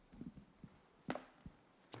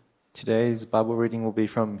Today's Bible reading will be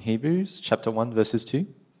from Hebrews chapter 1, verses 2.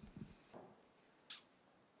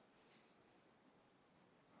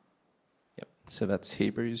 So that's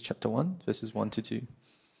Hebrews chapter 1, verses 1 to 2.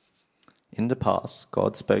 In the past,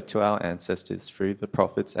 God spoke to our ancestors through the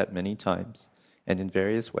prophets at many times and in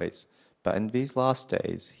various ways, but in these last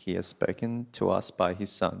days he has spoken to us by his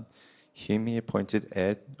Son, whom he appointed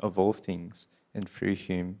heir of all things, and through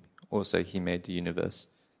whom also he made the universe.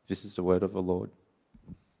 This is the word of the Lord.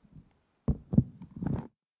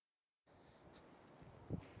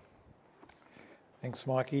 Thanks,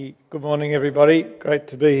 Mikey. Good morning, everybody. Great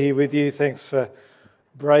to be here with you. Thanks for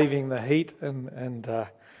braving the heat and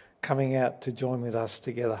coming out to join with us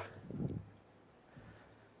together.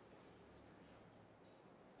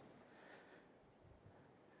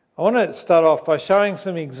 I want to start off by showing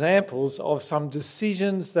some examples of some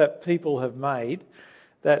decisions that people have made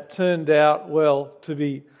that turned out, well, to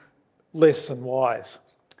be less than wise.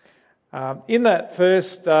 In that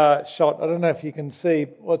first shot, I don't know if you can see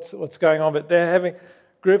what's going on, but they're having a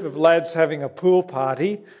group of lads having a pool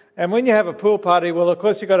party. And when you have a pool party, well, of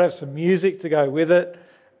course, you've got to have some music to go with it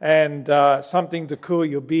and something to cool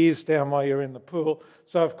your beers down while you're in the pool.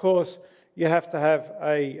 So, of course, you have to have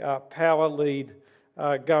a power lead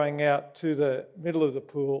going out to the middle of the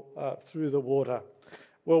pool through the water.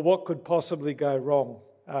 Well, what could possibly go wrong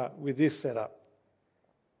with this setup?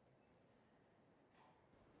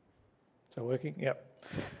 Is that working? Yep.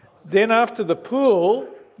 Then after the pool,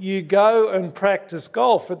 you go and practice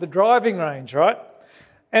golf at the driving range, right?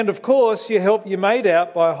 And of course, you help your mate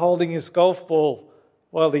out by holding his golf ball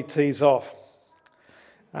while he tees off.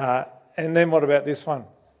 And then what about this one?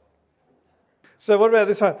 So what about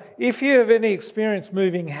this one? If you have any experience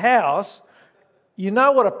moving house, you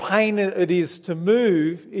know what a pain it is to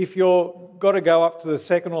move if you've got to go up to the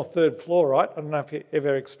second or third floor, right? I don't know if you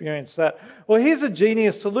ever experienced that. Well, here's a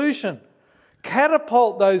genius solution.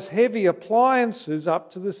 Catapult those heavy appliances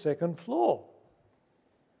up to the second floor.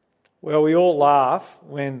 Well, we all laugh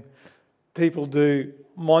when people do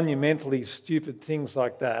monumentally stupid things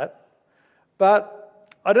like that. But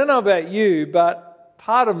I don't know about you, but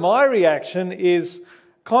part of my reaction is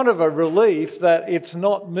kind of a relief that it's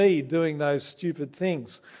not me doing those stupid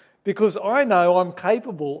things, because I know I'm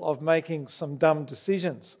capable of making some dumb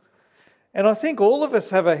decisions. And I think all of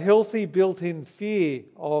us have a healthy built-in fear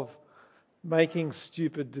of making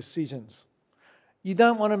stupid decisions. You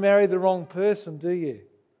don't want to marry the wrong person, do you?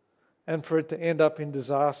 And for it to end up in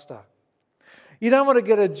disaster. You don't want to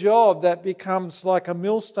get a job that becomes like a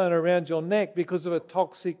millstone around your neck because of a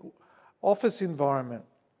toxic office environment.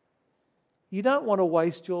 You don't want to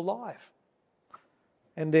waste your life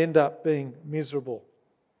and end up being miserable.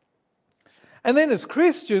 And then as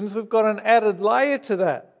Christians, we've got an added layer to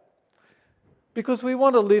that, because we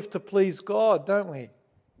want to live to please God, don't we?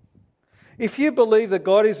 If you believe that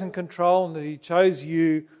God is in control and that He chose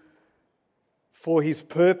you for His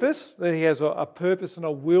purpose, that He has a purpose and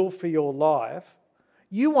a will for your life,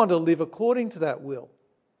 you want to live according to that will.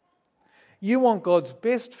 You want God's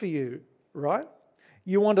best for you, right?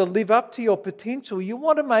 You want to live up to your potential. You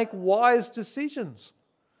want to make wise decisions.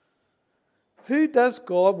 Who does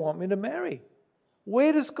God want me to marry?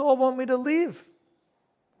 Where does God want me to live?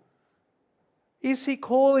 Is He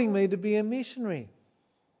calling me to be a missionary?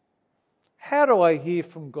 How do I hear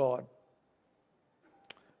from God?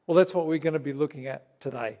 Well, that's what we're going to be looking at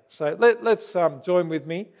today. So let's join with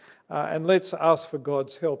me and let's ask for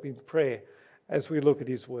God's help in prayer as we look at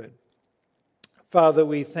His Word. Father,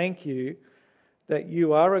 we thank You that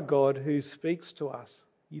You are a God who speaks to us.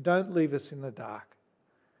 You don't leave us in the dark,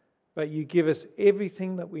 but You give us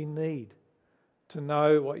everything that we need to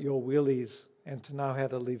know what Your will is and to know how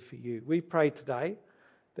to live for You. We pray today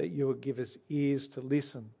that You will give us ears to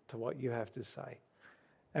listen to what You have to say.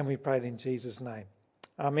 And we pray it in Jesus' name.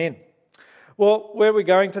 Amen. Well, where we're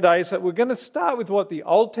going today is that we're going to start with what the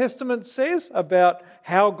Old Testament says about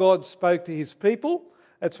how God spoke to His people.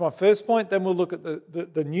 That's my first point. Then we'll look at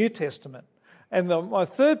the New Testament. And my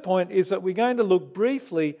third point is that we're going to look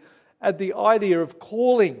briefly at the idea of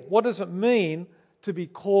calling. What does it mean to be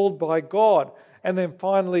called by God? And then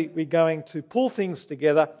finally, we're going to pull things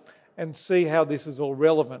together and see how this is all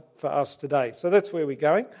relevant for us today. So that's where we're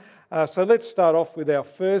going. So let's start off with our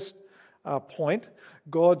first point,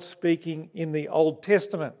 God speaking in the Old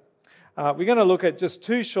Testament. We're going to look at just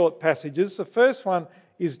two short passages. The first one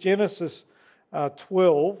is Genesis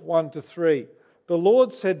 12, 1 to 3. The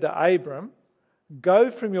Lord said to Abram, "Go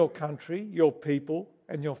from your country, your people,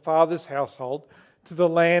 and your father's household to the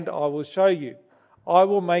land I will show you. I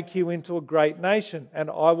will make you into a great nation, and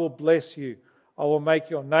I will bless you. I will make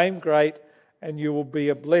your name great, and you will be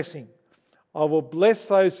a blessing. I will bless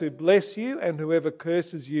those who bless you, and whoever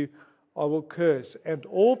curses you, I will curse. And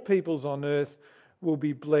all peoples on earth will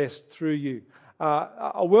be blessed through you.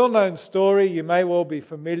 A well-known story, you may well be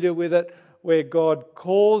familiar with it, where God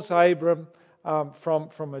calls Abram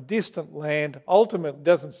from a distant land. Ultimately,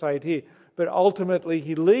 doesn't say it here, but ultimately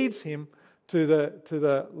he leads him to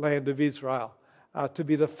the land of Israel, to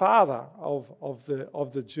be the father of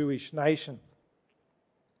the Jewish nation.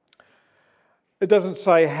 It doesn't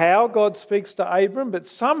say how God speaks to Abram, but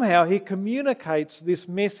somehow he communicates this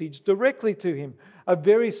message directly to him, a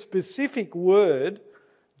very specific word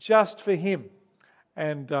just for him.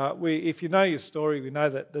 And if you know your story, we know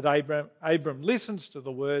that Abram listens to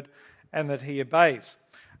the word and that he obeys.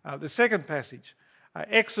 The second passage,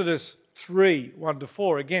 Exodus 3,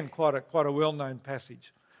 1-4, again quite a well-known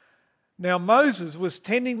passage. Now Moses was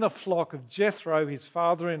tending the flock of Jethro, his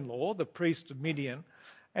father-in-law, the priest of Midian,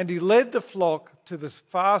 and he led the flock to the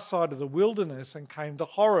far side of the wilderness and came to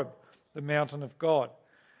Horeb, the mountain of God.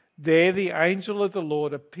 There the angel of the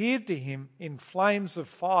Lord appeared to him in flames of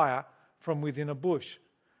fire from within a bush.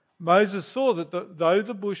 Moses saw that though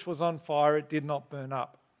the bush was on fire, it did not burn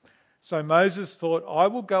up. So Moses thought, I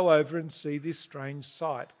will go over and see this strange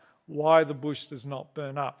sight, why the bush does not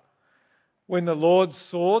burn up. When the Lord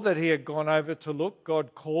saw that he had gone over to look,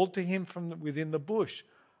 God called to him from within the bush,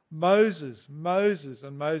 Moses, Moses.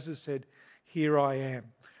 And Moses said, here I am.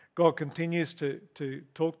 God continues to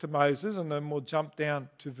talk to Moses, and then we'll jump down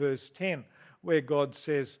to verse 10, where God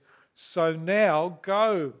says, so now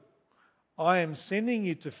go, I am sending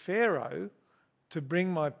you to Pharaoh to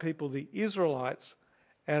bring my people, the Israelites,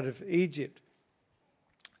 out of Egypt.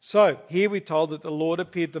 So here we're told that the Lord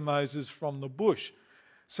appeared to Moses from the bush.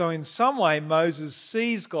 So in some way, Moses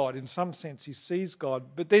sees God. In some sense, he sees God,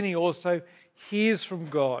 but then he also hears from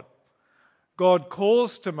God. God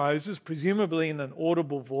calls to Moses, presumably in an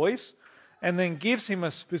audible voice, and then gives him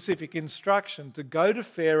a specific instruction to go to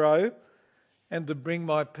Pharaoh and to bring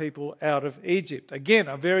my people out of Egypt. Again,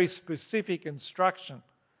 a very specific instruction.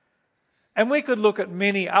 And we could look at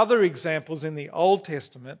many other examples in the Old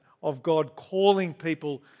Testament of God calling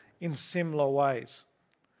people in similar ways.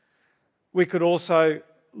 We could also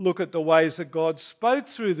look at the ways that God spoke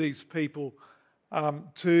through these people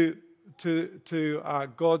to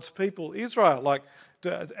God's people, Israel, like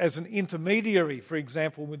as an intermediary, for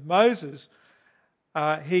example, with Moses.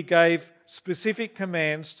 He gave specific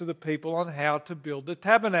commands to the people on how to build the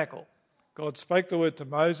tabernacle. God spoke the word to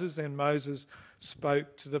Moses, then Moses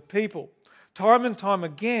spoke to the people. Time and time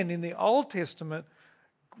again in the Old Testament,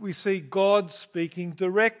 we see God speaking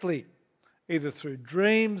directly, either through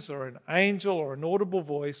dreams or an angel or an audible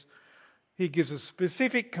voice. He gives a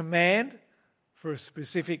specific command for a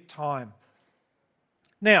specific time.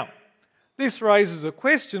 Now, this raises a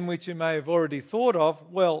question which you may have already thought of.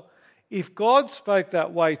 Well, if God spoke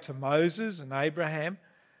that way to Moses and Abraham,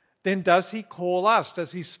 then does he call us?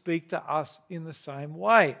 Does he speak to us in the same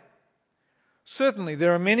way? Certainly,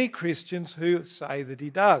 there are many Christians who say that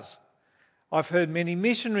he does. I've heard many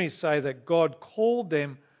missionaries say that God called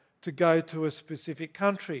them to go to a specific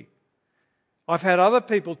country. I've had other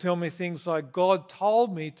people tell me things like, God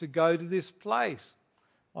told me to go to this place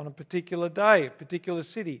on a particular day, a particular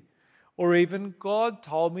city, or even God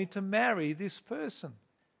told me to marry this person.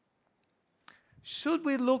 Should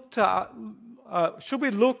we look to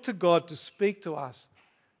God to speak to us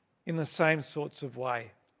in the same sorts of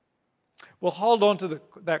way? Well, hold on to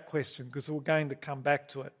that question because we're going to come back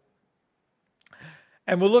to it.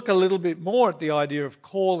 And we'll look a little bit more at the idea of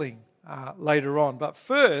calling later on. But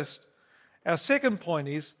first, our second point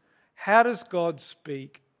is, how does God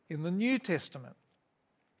speak in the New Testament?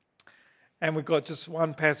 And we've got just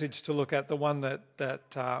one passage to look at, the one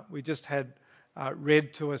that we just had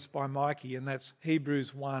read to us by Mikey, and that's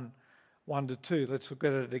Hebrews 1, 1-2. Let's look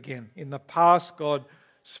at it again. In the past, God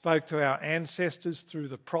spoke to our ancestors through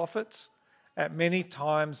the prophets at many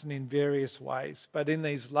times and in various ways. But in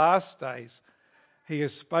these last days, he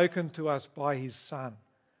has spoken to us by his Son,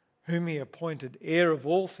 whom he appointed heir of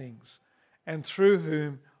all things, and through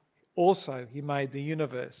whom also he made the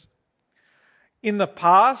universe. In the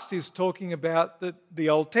past, he's talking about the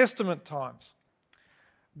Old Testament times.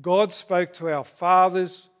 God spoke to our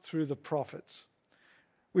fathers through the prophets.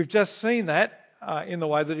 We've just seen that in the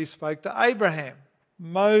way that he spoke to Abraham,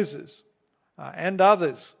 Moses, and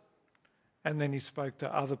others. And then he spoke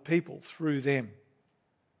to other people through them.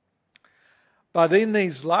 But in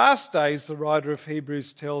these last days, the writer of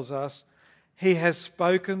Hebrews tells us, he has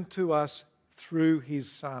spoken to us through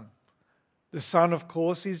his Son. The Son, of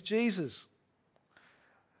course, is Jesus.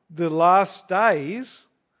 The last days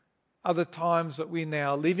are the times that we're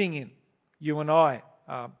now living in, you and I.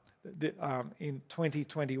 in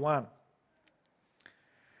 2021.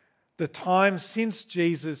 The time since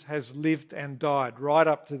Jesus has lived and died, right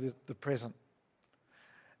up to the present.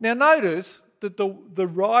 Now notice that the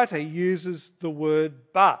writer uses the word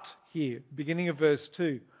but here, beginning of verse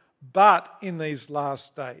 2. But in these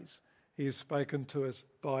last days, he has spoken to us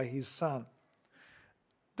by his Son.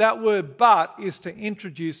 That word but is to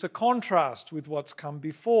introduce a contrast with what's come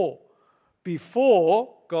before.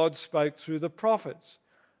 Before, God spoke through the prophets.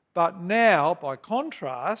 But now, by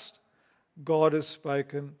contrast, God has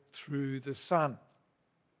spoken through the Son.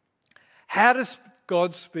 How does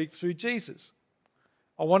God speak through Jesus?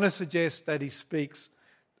 I want to suggest that he speaks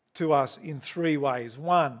to us in three ways.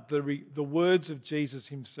 One, the words of Jesus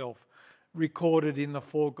himself, recorded in the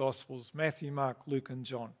four Gospels, Matthew, Mark, Luke and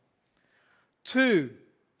John. Two,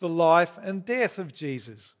 the life and death of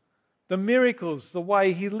Jesus, the miracles, the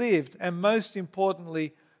way he lived, and most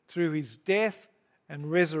importantly, through his death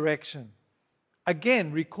and resurrection.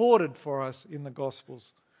 Again, recorded for us in the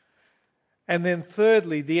Gospels. And then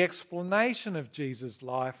thirdly, the explanation of Jesus'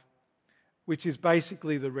 life, which is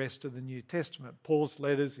basically the rest of the New Testament. Paul's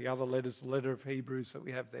letters, the other letters, the letter of Hebrews that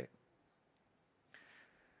we have there.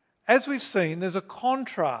 As we've seen, there's a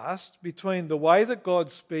contrast between the way that God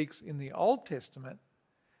speaks in the Old Testament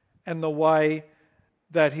and the way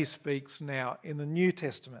that he speaks now in the New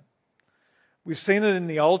Testament. We've seen it in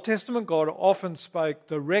the Old Testament. God often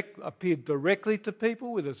appeared directly to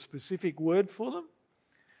people with a specific word for them.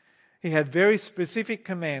 He had very specific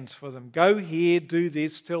commands for them. Go here, do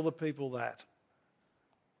this, tell the people that.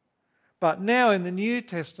 But now in the New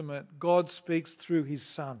Testament, God speaks through his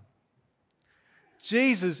Son.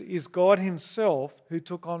 Jesus is God himself who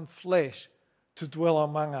took on flesh to dwell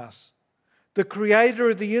among us. The creator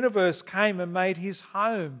of the universe came and made his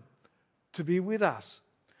home to be with us.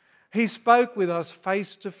 He spoke with us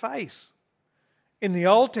face to face. In the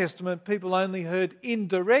Old Testament, people only heard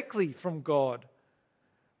indirectly from God.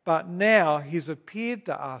 But now he's appeared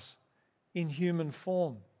to us in human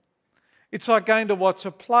form. It's like going to watch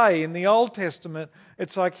a play. In the Old Testament,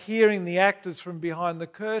 it's like hearing the actors from behind the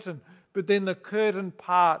curtain. But then the curtain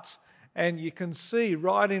parts and you can see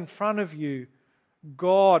right in front of you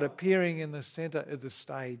God appearing in the center of the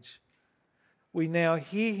stage. We now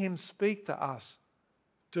hear him speak to us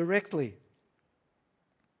directly.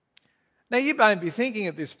 Now you may be thinking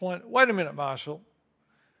at this point, wait a minute, Marshall.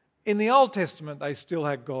 In the Old Testament, they still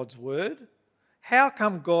had God's word. How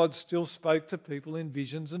come God still spoke to people in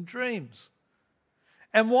visions and dreams?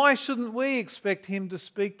 And why shouldn't we expect him to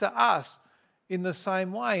speak to us in the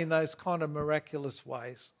same way, in those kind of miraculous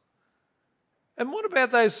ways? And what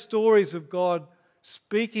about those stories of God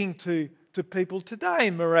speaking to people today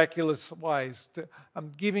in miraculous ways?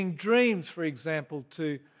 Giving dreams, for example,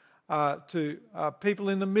 to people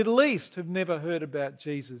in the Middle East who've never heard about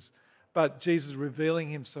Jesus, but Jesus revealing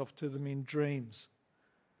himself to them in dreams.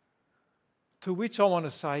 To which I want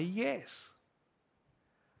to say, yes,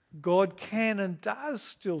 God can and does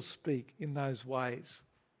still speak in those ways,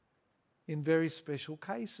 in very special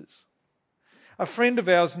cases. A friend of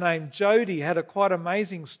ours named Jody had a quite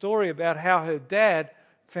amazing story about how her dad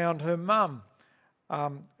found her mum.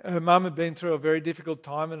 Her mum had been through a very difficult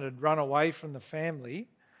time and had run away from the family.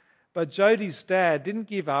 But Jody's dad didn't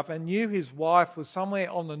give up and knew his wife was somewhere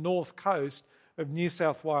on the north coast of New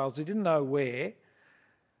South Wales. He didn't know where,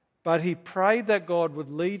 but he prayed that God would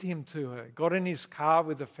lead him to her. Got in his car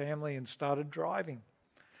with the family and started driving.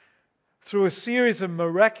 Through a series of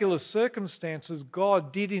miraculous circumstances,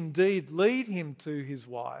 God did indeed lead him to his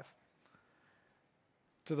wife,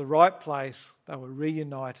 to the right place. They were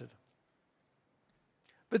reunited.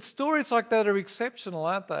 But stories like that are exceptional,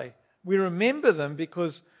 aren't they? We remember them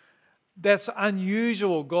because that's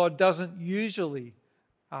unusual. God doesn't usually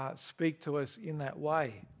speak to us in that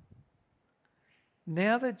way.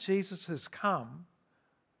 Now that Jesus has come,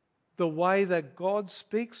 the way that God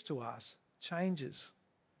speaks to us changes.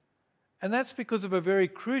 And that's because of a very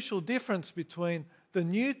crucial difference between the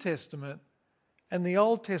New Testament and the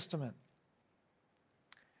Old Testament.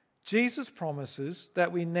 Jesus promises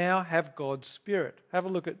that we now have God's Spirit. Have a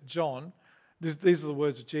look at John. These are the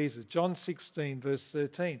words of Jesus. John 16, verse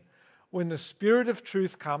 13. When the Spirit of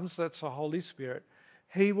truth comes, that's the Holy Spirit,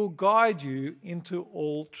 he will guide you into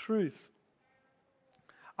all truth.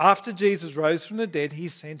 After Jesus rose from the dead, he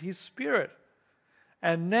sent his Spirit.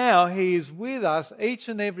 And now he is with us, each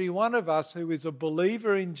and every one of us who is a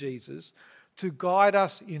believer in Jesus, to guide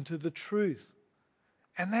us into the truth.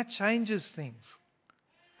 And that changes things.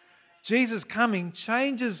 Jesus coming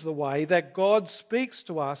changes the way that God speaks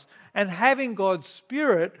to us, and having God's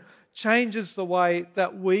Spirit changes the way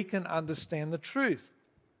that we can understand the truth.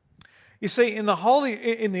 You see, in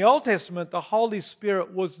the Old Testament, the Holy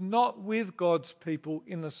Spirit was not with God's people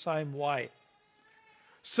in the same way.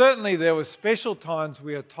 Certainly there were special times,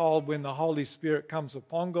 we are told, when the Holy Spirit comes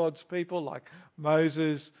upon God's people, like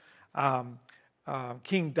Moses,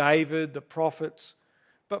 King David, the prophets.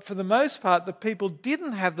 But for the most part, the people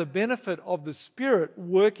didn't have the benefit of the Spirit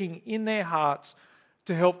working in their hearts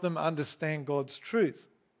to help them understand God's truth.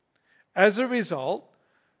 As a result,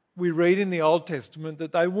 we read in the Old Testament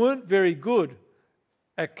that they weren't very good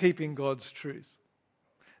at keeping God's truth.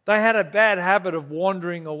 They had a bad habit of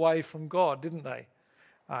wandering away from God, didn't they?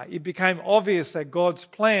 It became obvious that God's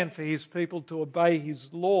plan for his people to obey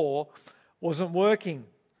his law wasn't working.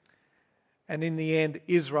 And in the end,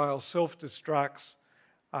 Israel self-destructs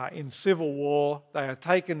in civil war. They are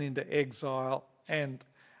taken into exile, and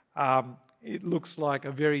it looks like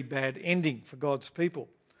a very bad ending for God's people.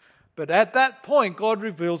 But at that point, God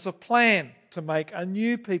reveals a plan to make a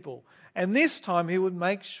new people. And this time he would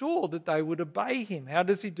make sure that they would obey him. How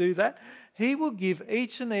does he do that? He will give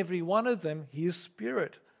each and every one of them his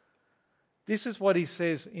Spirit. This is what he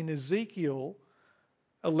says in Ezekiel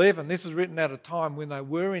 11. This is written at a time when they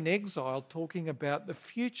were in exile, talking about the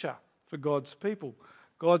future for God's people.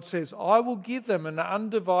 God says, I will give them an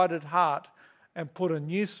undivided heart and put a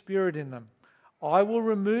new spirit in them. I will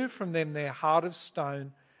remove from them their heart of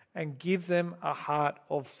stone and give them a heart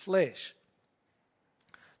of flesh.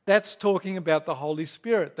 That's talking about the Holy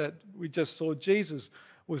Spirit that we just saw Jesus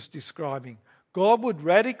was describing. God would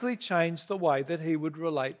radically change the way that he would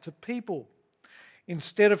relate to people.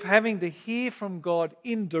 Instead of having to hear from God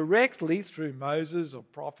indirectly through Moses, a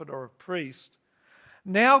prophet or a priest,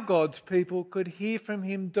 now God's people could hear from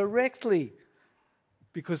him directly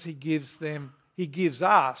because he gives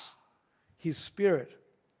us his Spirit.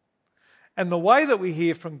 And the way that we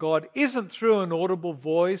hear from God isn't through an audible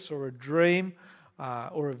voice or a dream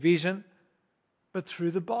or a vision, but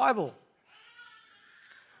through the Bible.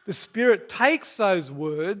 The Spirit takes those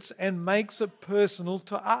words and makes it personal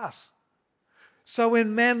to us. So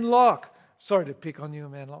when Manlock, sorry to pick on you,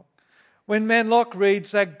 Manlock, when Manlock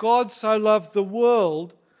reads that God so loved the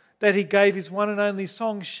world that he gave his one and only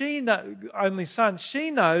son, she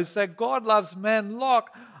knows that God loves Manlock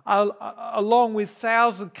along with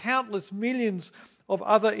thousands, countless millions of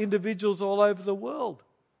other individuals all over the world.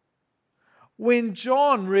 When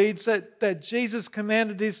John reads that Jesus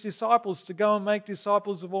commanded his disciples to go and make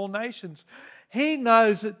disciples of all nations, he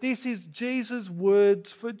knows that this is Jesus'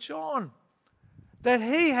 words for John, that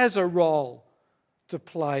he has a role to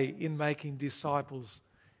play in making disciples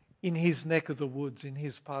in his neck of the woods, in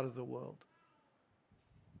his part of the world.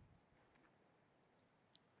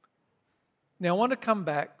 Now I want to come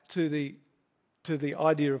back to the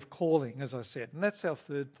idea of calling, as I said, and that's our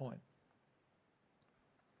third point.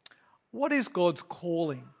 What is God's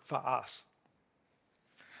calling for us?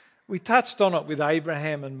 We touched on it with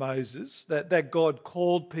Abraham and Moses, that God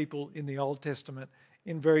called people in the Old Testament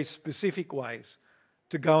in very specific ways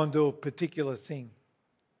to go and do a particular thing.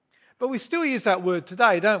 But we still use that word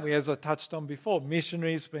today, don't we? As I touched on before,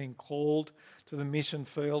 missionaries being called to the mission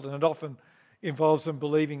field, and it often involves them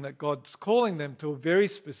believing that God's calling them to a very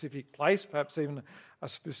specific place, perhaps even a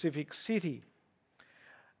specific city.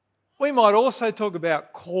 We might also talk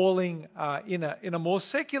about calling in a more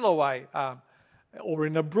secular way, or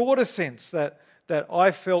in a broader sense, that I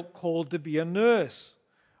felt called to be a nurse,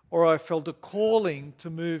 or I felt a calling to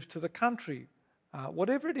move to the country,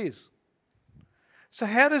 whatever it is. So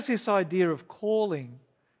how does this idea of calling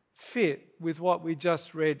fit with what we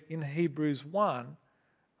just read in Hebrews 1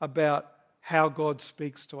 about how God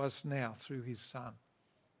speaks to us now through his Son?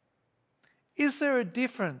 Is there a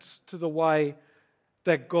difference to the way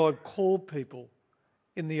that God called people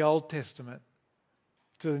in the Old Testament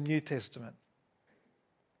to the New Testament?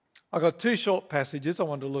 I've got two short passages I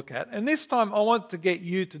want to look at, and this time I want to get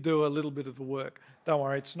you to do a little bit of the work. Don't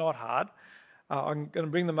worry, it's not hard. I'm going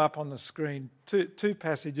to bring them up on the screen, two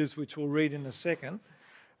passages which we'll read in a second.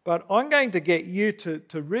 But I'm going to get you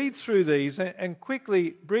to read through these and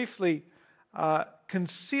quickly, briefly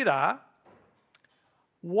consider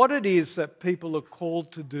what it is that people are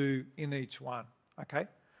called to do in each one. Okay?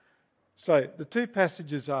 So the two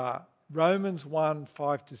passages are Romans 1,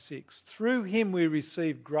 5-6. Through him we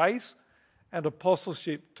receive grace and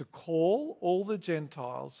apostleship to call all the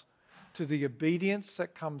Gentiles to the obedience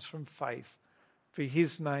that comes from faith for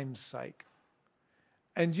his name's sake.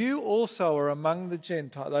 And you also are among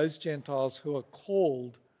those Gentiles who are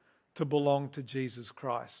called to belong to Jesus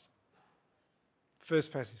Christ.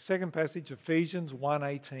 First passage. Second passage, Ephesians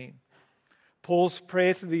 1:18. Paul's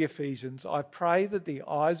prayer to the Ephesians, I pray that the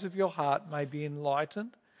eyes of your heart may be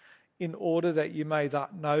enlightened in order that you may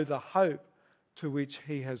know the hope to which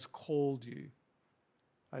he has called you.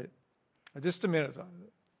 Just a minute.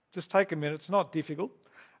 Just take a minute. It's not difficult.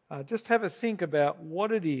 Just have a think about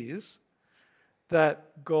what it is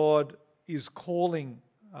that God is calling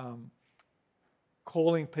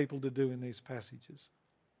people to do in these passages.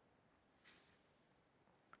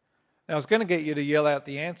 Now, I was going to get you to yell out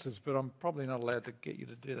the answers, but I'm probably not allowed to get you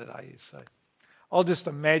to do that, are you? So I'll just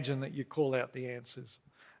imagine that you call out the answers,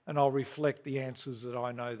 and I'll reflect the answers that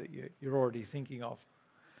I know that you're already thinking of.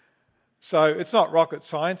 So it's not rocket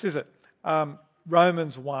science, is it?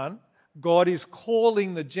 Romans 1, God is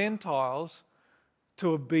calling the Gentiles to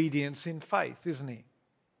obedience in faith, isn't he?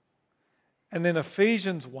 And then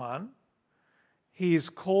Ephesians 1, he is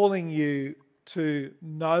calling you to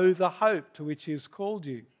know the hope to which he has called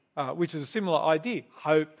you, which is a similar idea,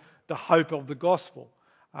 hope, the hope of the gospel.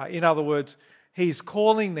 In other words, he's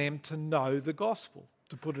calling them to know the gospel,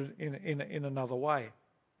 to put it in another way.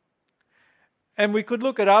 And we could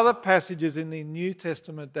look at other passages in the New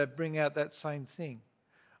Testament that bring out that same thing.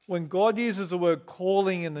 When God uses the word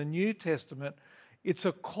calling in the New Testament, it's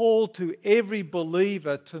a call to every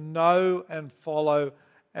believer to know and follow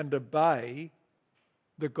and obey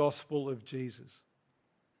the gospel of Jesus.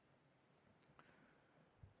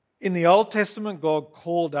 In the Old Testament, God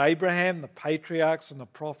called Abraham, the patriarchs and the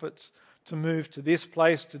prophets to move to this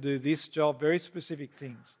place, to do this job, very specific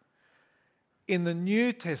things. In the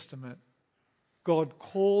New Testament, God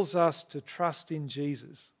calls us to trust in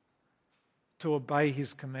Jesus, to obey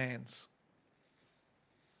his commands.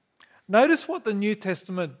 Notice what the New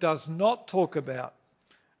Testament does not talk about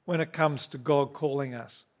when it comes to God calling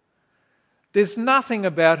us. There's nothing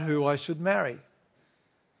about who I should marry.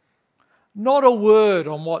 Not a word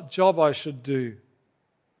on what job I should do.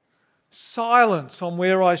 Silence on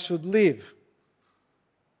where I should live.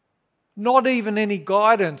 Not even any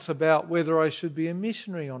guidance about whether I should be a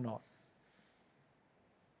missionary or not.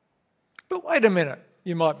 But wait a minute,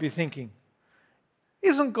 you might be thinking,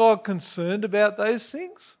 isn't God concerned about those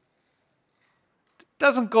things?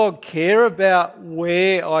 Doesn't God care about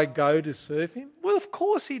where I go to serve him? Well, of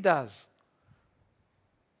course he does.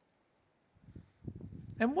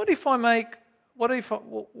 And what if I make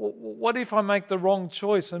the wrong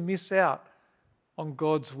choice and miss out on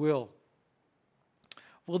God's will?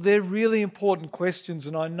 Well, they're really important questions,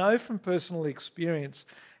 and I know from personal experience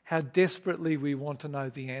how desperately we want to know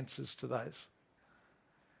the answers to those.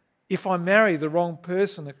 If I marry the wrong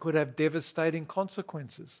person, it could have devastating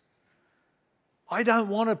consequences. I don't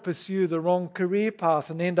want to pursue the wrong career path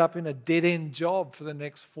and end up in a dead-end job for the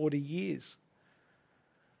next 40 years.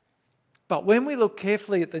 But when we look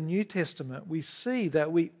carefully at the New Testament, we see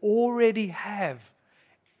that we already have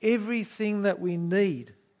everything that we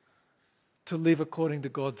need to live according to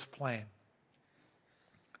God's plan,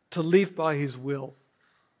 to live by his will.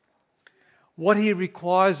 What he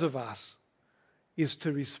requires of us is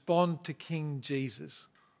to respond to King Jesus,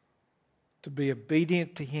 to be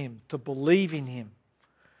obedient to him, to believe in him,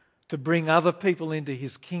 to bring other people into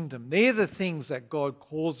his kingdom. They're the things that God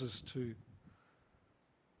calls us to.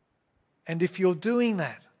 And if you're doing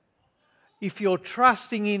that, if you're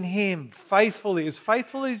trusting in him faithfully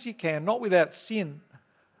as you can, not without sin,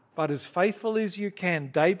 but as faithful as you can,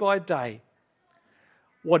 day by day,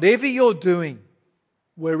 whatever you're doing,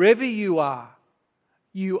 wherever you are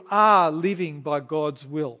living by God's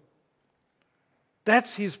will.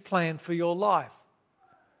 That's his plan for your life.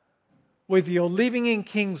 Whether you're living in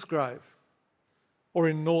Kingsgrove or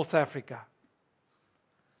in North Africa,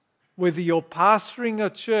 whether you're pastoring a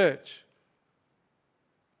church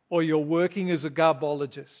or you're working as a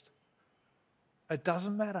garbologist, it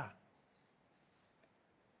doesn't matter.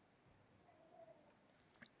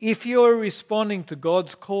 If you're responding to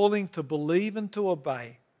God's calling to believe and to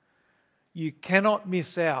obey, you cannot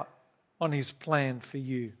miss out on his plan for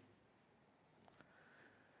you.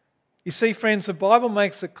 You see, friends, the Bible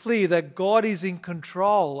makes it clear that God is in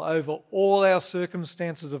control over all our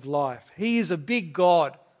circumstances of life. He is a big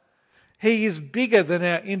God. He is bigger than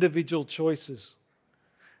our individual choices.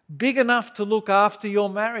 Big enough to look after your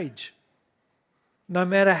marriage, no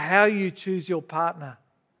matter how you choose your partner.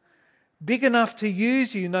 Big enough to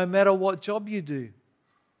use you no matter what job you do.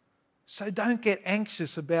 So don't get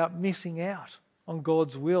anxious about missing out on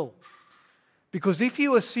God's will. Because if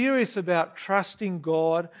you are serious about trusting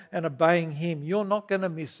God and obeying him, you're not going to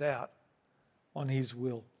miss out on his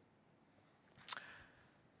will.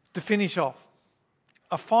 To finish off,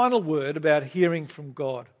 a final word about hearing from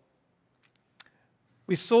God.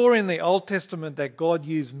 We saw in the Old Testament that God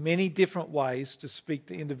used many different ways to speak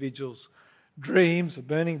to individuals. Dreams, a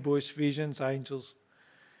burning bush, visions, angels.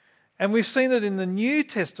 And we've seen that in the New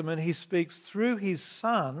Testament, he speaks through his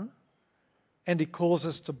Son, and he calls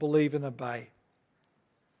us to believe and obey.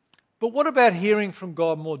 But what about hearing from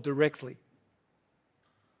God more directly,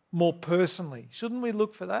 more personally? Shouldn't we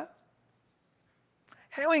look for that?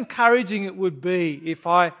 How encouraging it would be if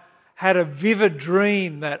I had a vivid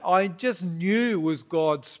dream that I just knew was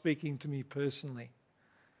God speaking to me personally.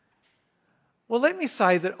 Well, let me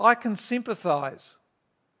say that I can sympathise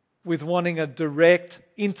with wanting a direct,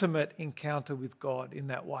 intimate encounter with God in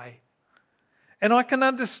that way. And I can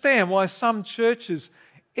understand why some churches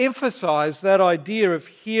emphasise that idea of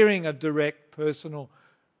hearing a direct, personal,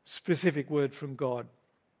 specific word from God.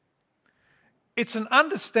 It's an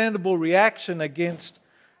understandable reaction against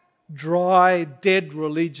dry, dead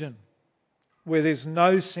religion where there's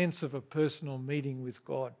no sense of a personal meeting with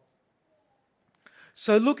God.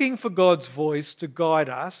 So looking for God's voice to guide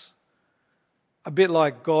us, a bit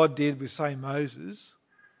like God did with, say, Moses,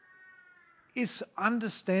 is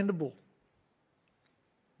understandable.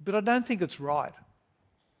 But I don't think it's right.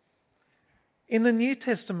 In the New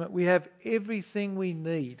Testament, we have everything we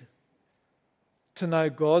need to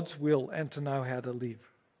know God's will and to know how to live.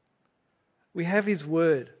 We have His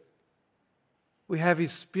Word. We have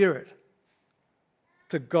His Spirit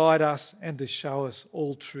to guide us and to show us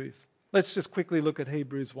all truth. Let's just quickly look at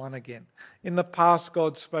Hebrews 1 again. In the past,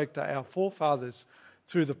 God spoke to our forefathers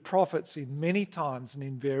through the prophets in many times and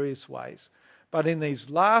in various ways. But in these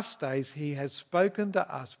last days, He has spoken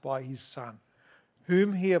to us by His Son,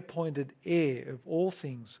 whom He appointed heir of all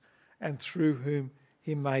things and through whom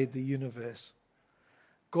He made the universe.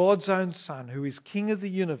 God's own Son, who is King of the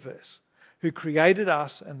universe, who created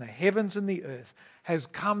us and the heavens and the earth, has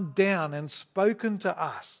come down and spoken to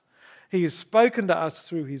us. He has spoken to us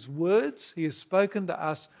through His words. He has spoken to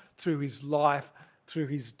us through His life, through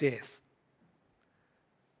His death.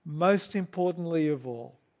 Most importantly of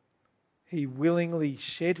all, He willingly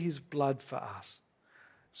shed His blood for us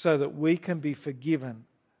so that we can be forgiven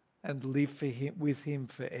and live with Him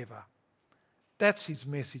forever. That's His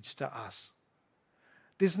message to us.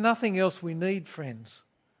 There's nothing else we need, friends.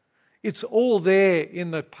 It's all there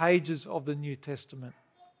in the pages of the New Testament.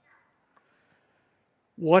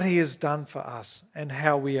 What He has done for us and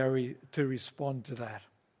how we are to respond to that.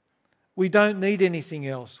 We don't need anything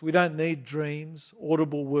else. We don't need dreams,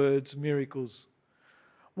 audible words, miracles.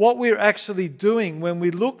 What we're actually doing when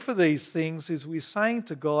we look for these things is we're saying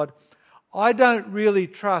to God, I don't really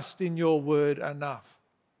trust in your word enough.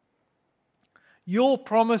 Your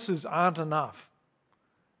promises aren't enough.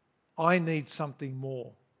 I need something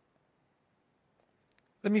more.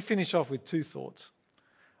 Let me finish off with two thoughts.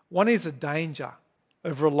 One is a danger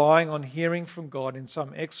of relying on hearing from God in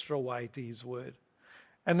some extra way to His word.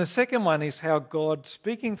 And the second one is how God,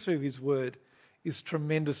 speaking through His word, is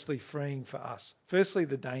tremendously freeing for us. Firstly,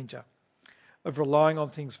 the danger of relying on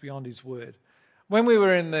things beyond His word. When we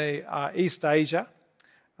were in the East Asia,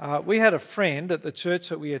 we had a friend at the church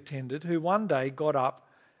that we attended who one day got up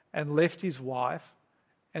and left his wife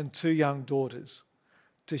and two young daughters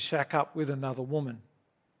to shack up with another woman.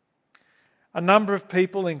 A number of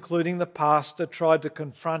people, including the pastor, tried to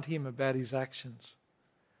confront him about his actions,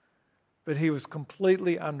 but he was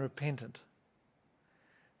completely unrepentant.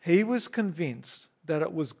 He was convinced that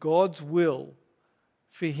it was God's will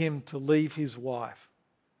for him to leave his wife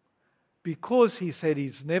because he said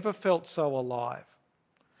he's never felt so alive.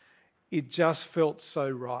 It just felt so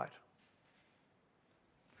right.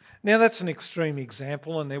 Now that's an extreme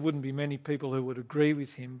example and there wouldn't be many people who would agree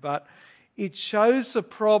with him, but it shows the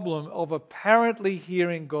problem of apparently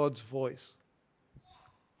hearing God's voice.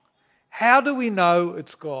 How do we know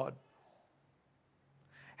it's God?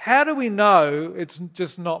 How do we know it's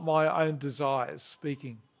just not my own desires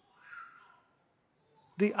speaking?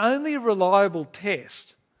 The only reliable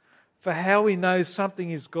test for how we know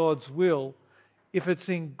something is God's will, if it's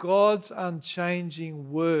in God's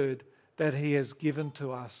unchanging word that He has given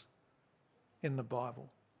to us in the Bible.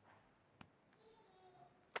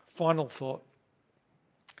 Final thought.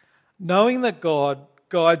 Knowing that God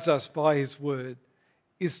guides us by His word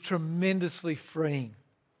is tremendously freeing.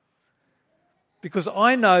 Because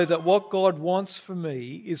I know that what God wants for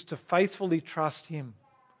me is to faithfully trust Him,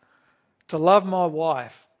 to love my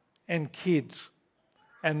wife and kids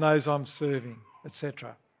and those I'm serving,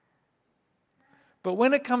 etc. But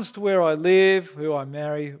when it comes to where I live, who I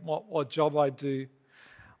marry, what job I do,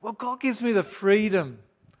 well, God gives me the freedom.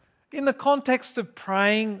 In the context of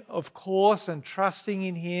praying, of course, and trusting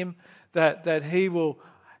in Him that He will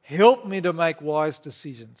help me to make wise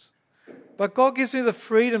decisions. But God gives me the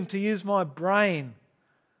freedom to use my brain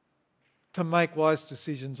to make wise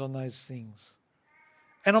decisions on those things.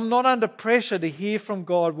 And I'm not under pressure to hear from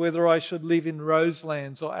God whether I should live in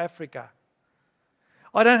Roselands or Africa.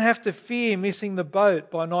 I don't have to fear missing the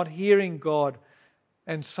boat by not hearing God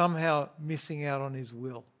and somehow missing out on His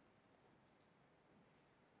will.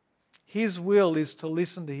 His will is to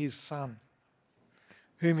listen to His Son,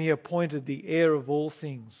 whom He appointed the heir of all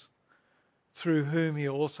things, through whom He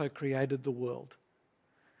also created the world.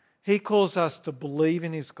 He calls us to believe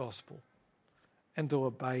in His gospel and to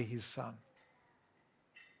obey His Son.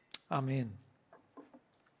 Amen.